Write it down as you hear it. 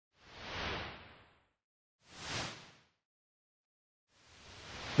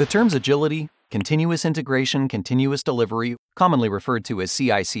The terms agility, continuous integration, continuous delivery, commonly referred to as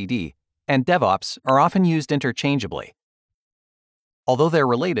CI/CD, and DevOps are often used interchangeably. Although they're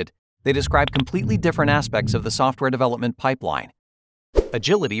related, they describe completely different aspects of the software development pipeline.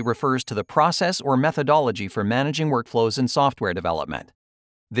 Agility refers to the process or methodology for managing workflows in software development.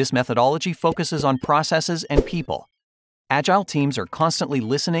 This methodology focuses on processes and people. Agile teams are constantly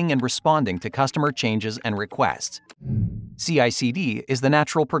listening and responding to customer changes and requests. CI/CD is the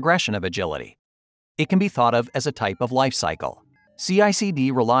natural progression of agility. It can be thought of as a type of life cycle.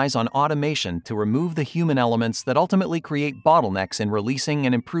 CI/CD relies on automation to remove the human elements that ultimately create bottlenecks in releasing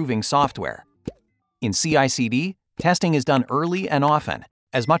and improving software. In CI/CD, testing is done early and often.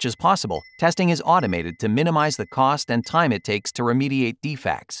 As much as possible, testing is automated to minimize the cost and time it takes to remediate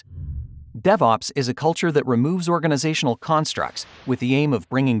defects. DevOps is a culture that removes organizational constructs with the aim of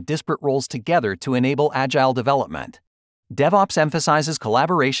bringing disparate roles together to enable agile development. DevOps emphasizes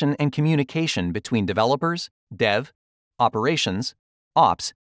collaboration and communication between developers, dev, operations,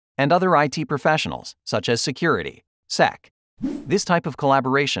 ops, and other IT professionals, such as security, sec. This type of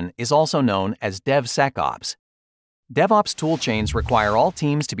collaboration is also known as DevSecOps. DevOps toolchains require all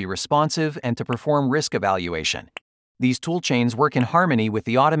teams to be responsive and to perform risk evaluation. These toolchains work in harmony with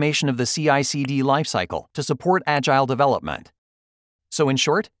the automation of the CI/CD lifecycle to support agile development. So in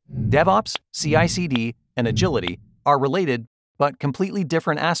short, DevOps, CI/CD, and agility are related but completely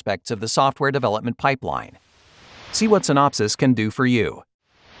different aspects of the software development pipeline. See what Synopsys can do for you.